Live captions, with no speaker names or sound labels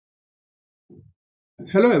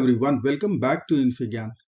Hello everyone, welcome back to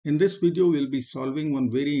infyGyan. In this video, we'll be solving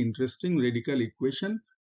one very interesting radical equation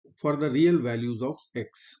for the real values of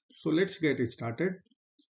x. So let's get started.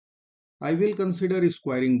 I will consider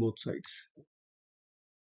squaring both sides.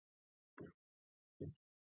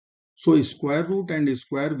 So square root and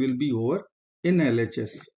square will be over in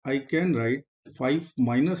LHS. I can write 5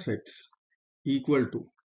 minus x equal to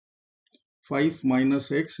 5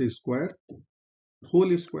 minus x square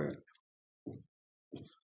whole square.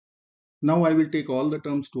 Now I will take all the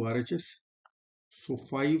terms to RHS. So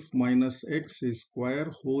 5 minus x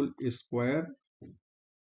square whole square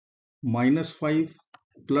minus 5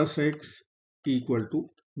 plus x equal to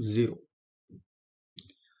 0.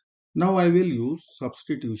 Now I will use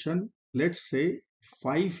substitution. Let's say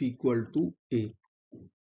 5 equal to a.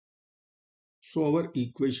 So our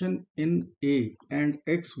equation in a and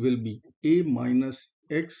x will be a minus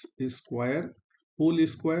x square whole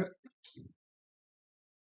square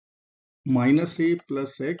minus a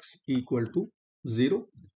plus x equal to 0.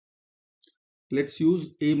 Let's use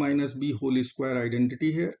a minus b whole square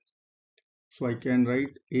identity here. So I can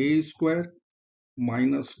write a square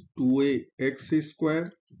minus 2a x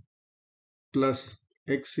square plus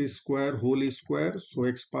x square whole square, so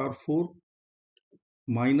x power 4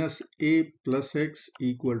 minus a plus x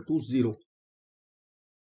equal to 0.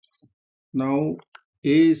 Now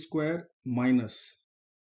a square minus,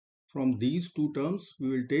 from these two terms we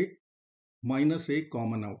will take minus a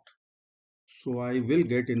common out. So I will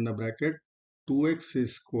get in the bracket 2x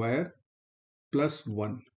square plus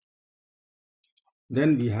 1.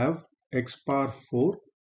 Then we have x power 4.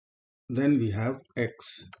 Then we have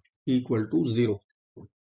x equal to 0.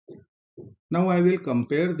 Now I will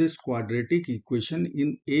compare this quadratic equation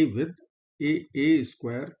in a with a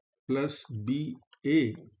square plus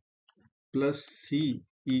ba plus c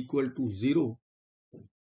equal to 0.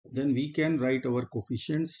 Then we can write our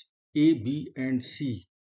coefficients a, b and c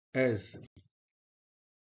as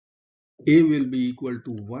a will be equal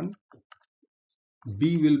to 1,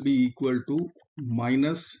 b will be equal to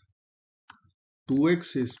minus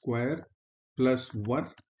 2x square plus 1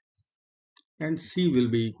 and c will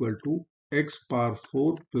be equal to x power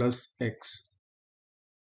 4 plus x.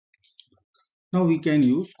 Now we can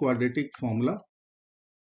use quadratic formula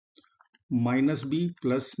minus b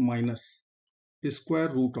plus minus square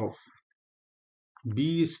root of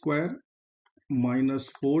b square minus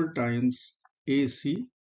 4 times ac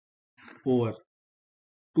over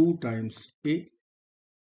 2 times a.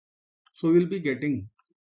 So we'll be getting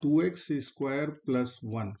 2x square plus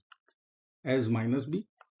 1 as minus b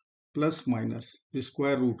plus minus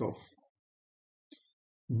square root of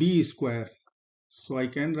b square. So I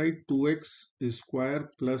can write 2x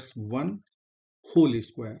square plus 1 whole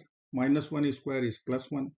square. Minus 1 square is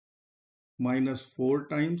plus 1 minus 4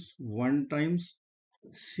 times 1 times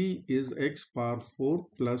c is x power 4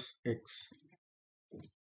 plus x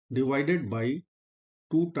divided by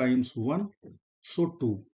 2 times 1, so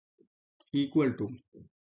 2 equal to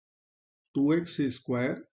 2x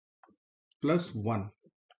square plus 1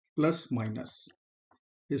 plus minus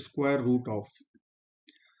square root of,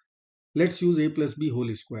 let's use a plus b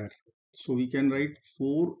whole square. So we can write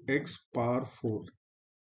 4x power 4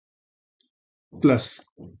 plus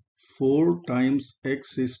 4 times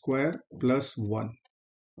x square plus 1,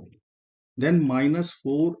 then minus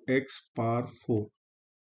 4x power 4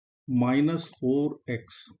 minus 4x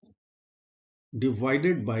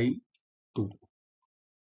divided by 2.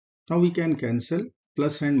 Now we can cancel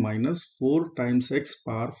plus and minus 4 times x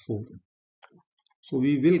power 4. So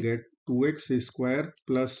we will get 2x square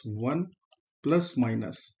plus 1 plus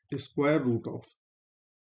minus square root of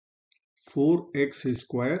 4x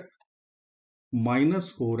square minus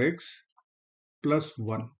 4x plus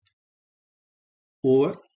 1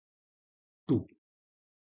 over 2.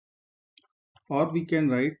 Or we can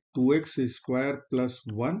write 2x square plus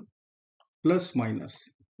 1 plus minus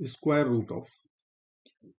square root of,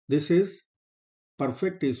 this is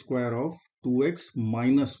perfect square of 2x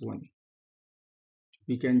minus 1.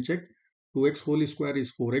 We can check 2x whole square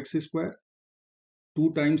is 4x square.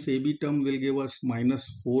 2 times AB term will give us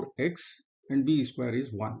minus 4x and B square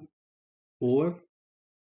is 1 over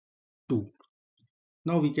 2.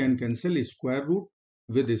 Now we can cancel square root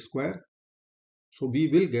with square. So we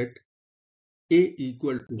will get A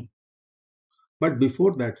equal to. But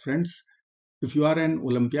before that, friends, if you are an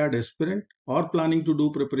Olympiad aspirant or planning to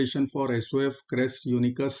do preparation for SOF, CREST,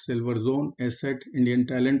 Unicus, Silver Zone, ESET, Indian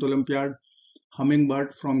Talent Olympiad,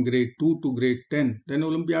 Hummingbird from grade 2 to grade 10, then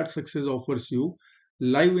Olympiad Success offers you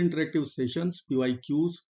live interactive sessions,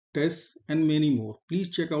 PYQs, tests and many more. Please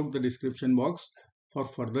check out the description box for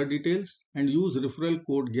further details and use referral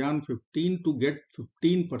code GYAN15 to get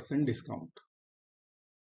 15% discount.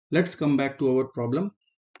 Let's come back to our problem.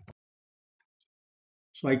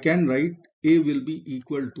 So I can write A will be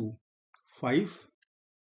equal to 5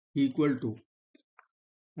 equal to,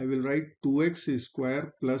 I will write 2x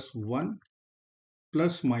square plus 1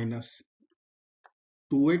 plus minus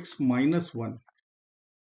 2x minus 1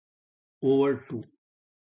 over 2.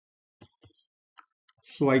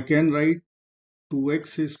 So I can write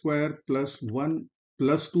 2x square plus 1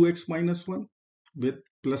 plus 2x minus 1 with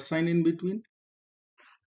plus sign in between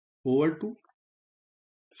over 2,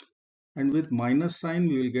 and with minus sign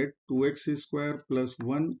we will get 2x square plus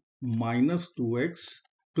 1 minus 2x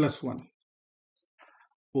plus 1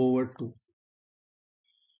 over 2.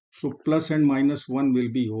 So plus and minus 1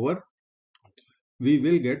 will be over. We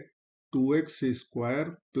will get 2x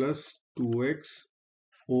square plus 2x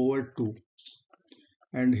over 2.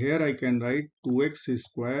 And here I can write 2x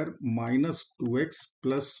square minus 2x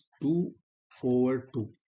plus 2 over 2.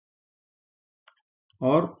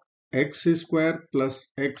 Or x square plus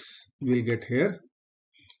x will get here.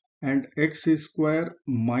 And x square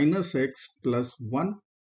minus x plus 1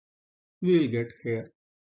 we will get here.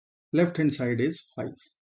 Left hand side is 5.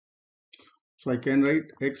 So I can write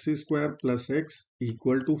x square plus x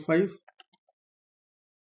equal to 5.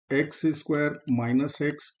 X square minus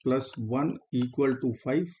x plus 1 equal to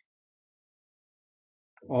 5.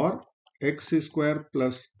 Or x square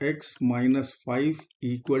plus x minus 5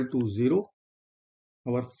 equal to 0.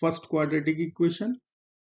 Our first quadratic equation.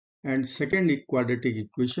 And second quadratic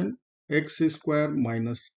equation, x square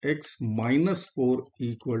minus x minus 4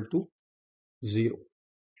 equal to 0.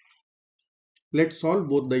 Let's solve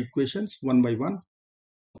both the equations one by one.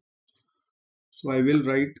 So I will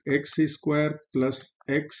write x square plus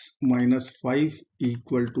x minus 5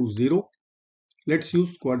 equal to 0. Let's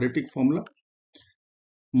use quadratic formula.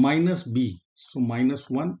 Minus b. So minus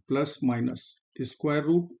 1 plus minus square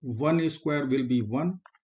root 1 square will be 1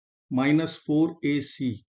 minus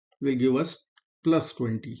 4ac will give us plus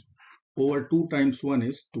 20 over 2 times 1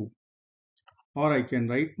 is 2. Or I can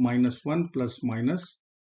write minus 1 plus minus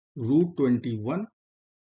root 21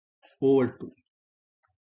 over 2.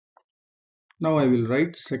 Now I will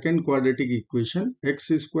write second quadratic equation,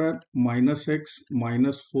 x square minus x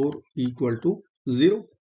minus 4 equal to 0.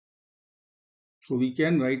 So we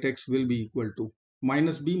can write x will be equal to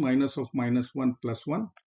minus b minus of minus 1 plus 1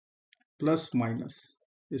 plus minus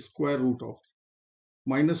square root of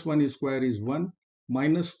minus 1 square is 1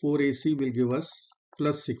 minus 4ac will give us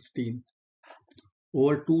plus 16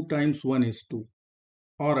 over 2 times 1 is 2.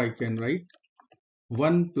 Or I can write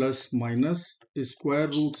 1 plus minus square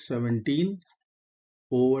root 17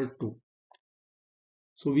 over 2.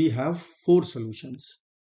 So we have 4 solutions.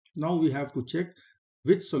 Now we have to check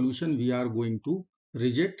which solution we are going to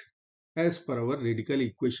reject as per our radical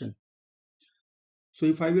equation. So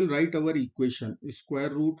if I will write our equation,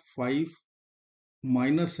 square root 5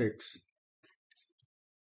 minus x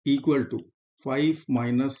equal to 5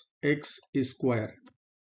 minus x square,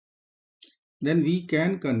 then we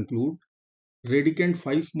can conclude radicand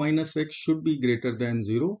 5 minus x should be greater than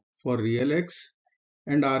 0 for real x,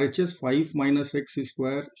 and RHS 5 minus x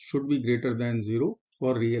square should be greater than 0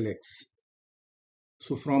 for real x.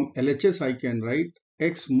 So from LHS I can write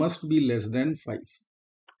x must be less than 5.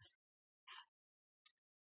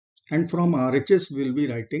 And from RHS we will be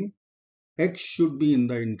writing x should be in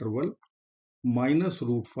the interval minus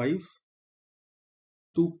root 5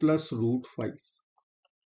 to plus root 5.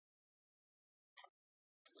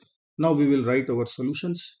 Now we will write our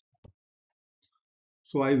solutions.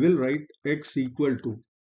 So I will write x equal to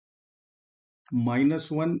minus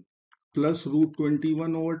 1 plus root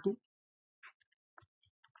 21 over 2,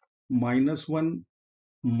 minus 1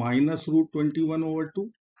 minus root 21 over 2.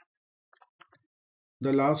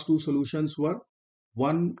 The last two solutions were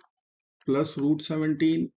 1 plus root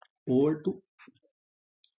 17 over 2,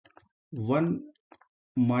 1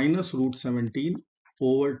 minus root 17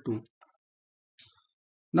 over 2.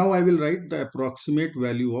 Now I will write the approximate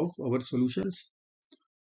value of our solutions.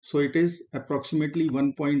 So it is approximately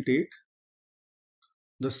 1.8.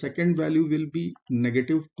 The second value will be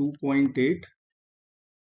negative 2.8.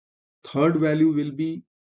 Third value will be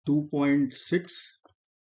 2.6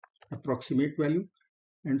 approximate value,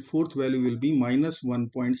 and fourth value will be minus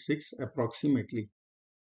 1.6 approximately.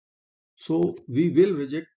 So we will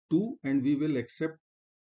reject 2 and we will accept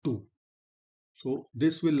 2. So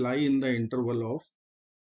this will lie in the interval of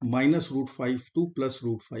minus root 5 to plus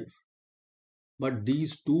root 5. But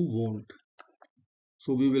these two won't.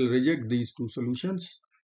 So we will reject these two solutions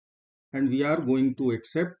and we are going to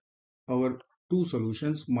accept our two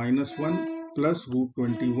solutions, minus 1 plus root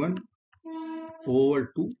 21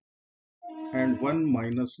 over 2 and 1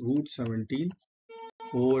 minus root 17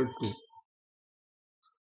 over 2.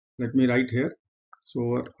 Let me write here. So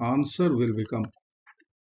our answer will become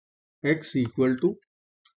x equal to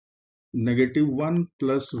 -1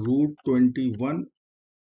 plus root 21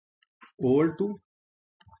 over 2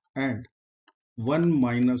 and 1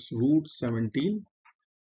 minus root 17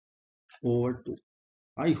 over 2.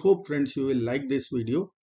 I hope friends you will like this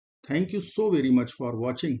video. Thank you so very much for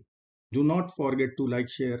watching. Do not forget to like,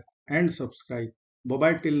 share and subscribe. Bye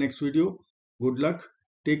bye till next video. Good luck.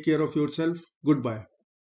 Take care of yourself. Goodbye.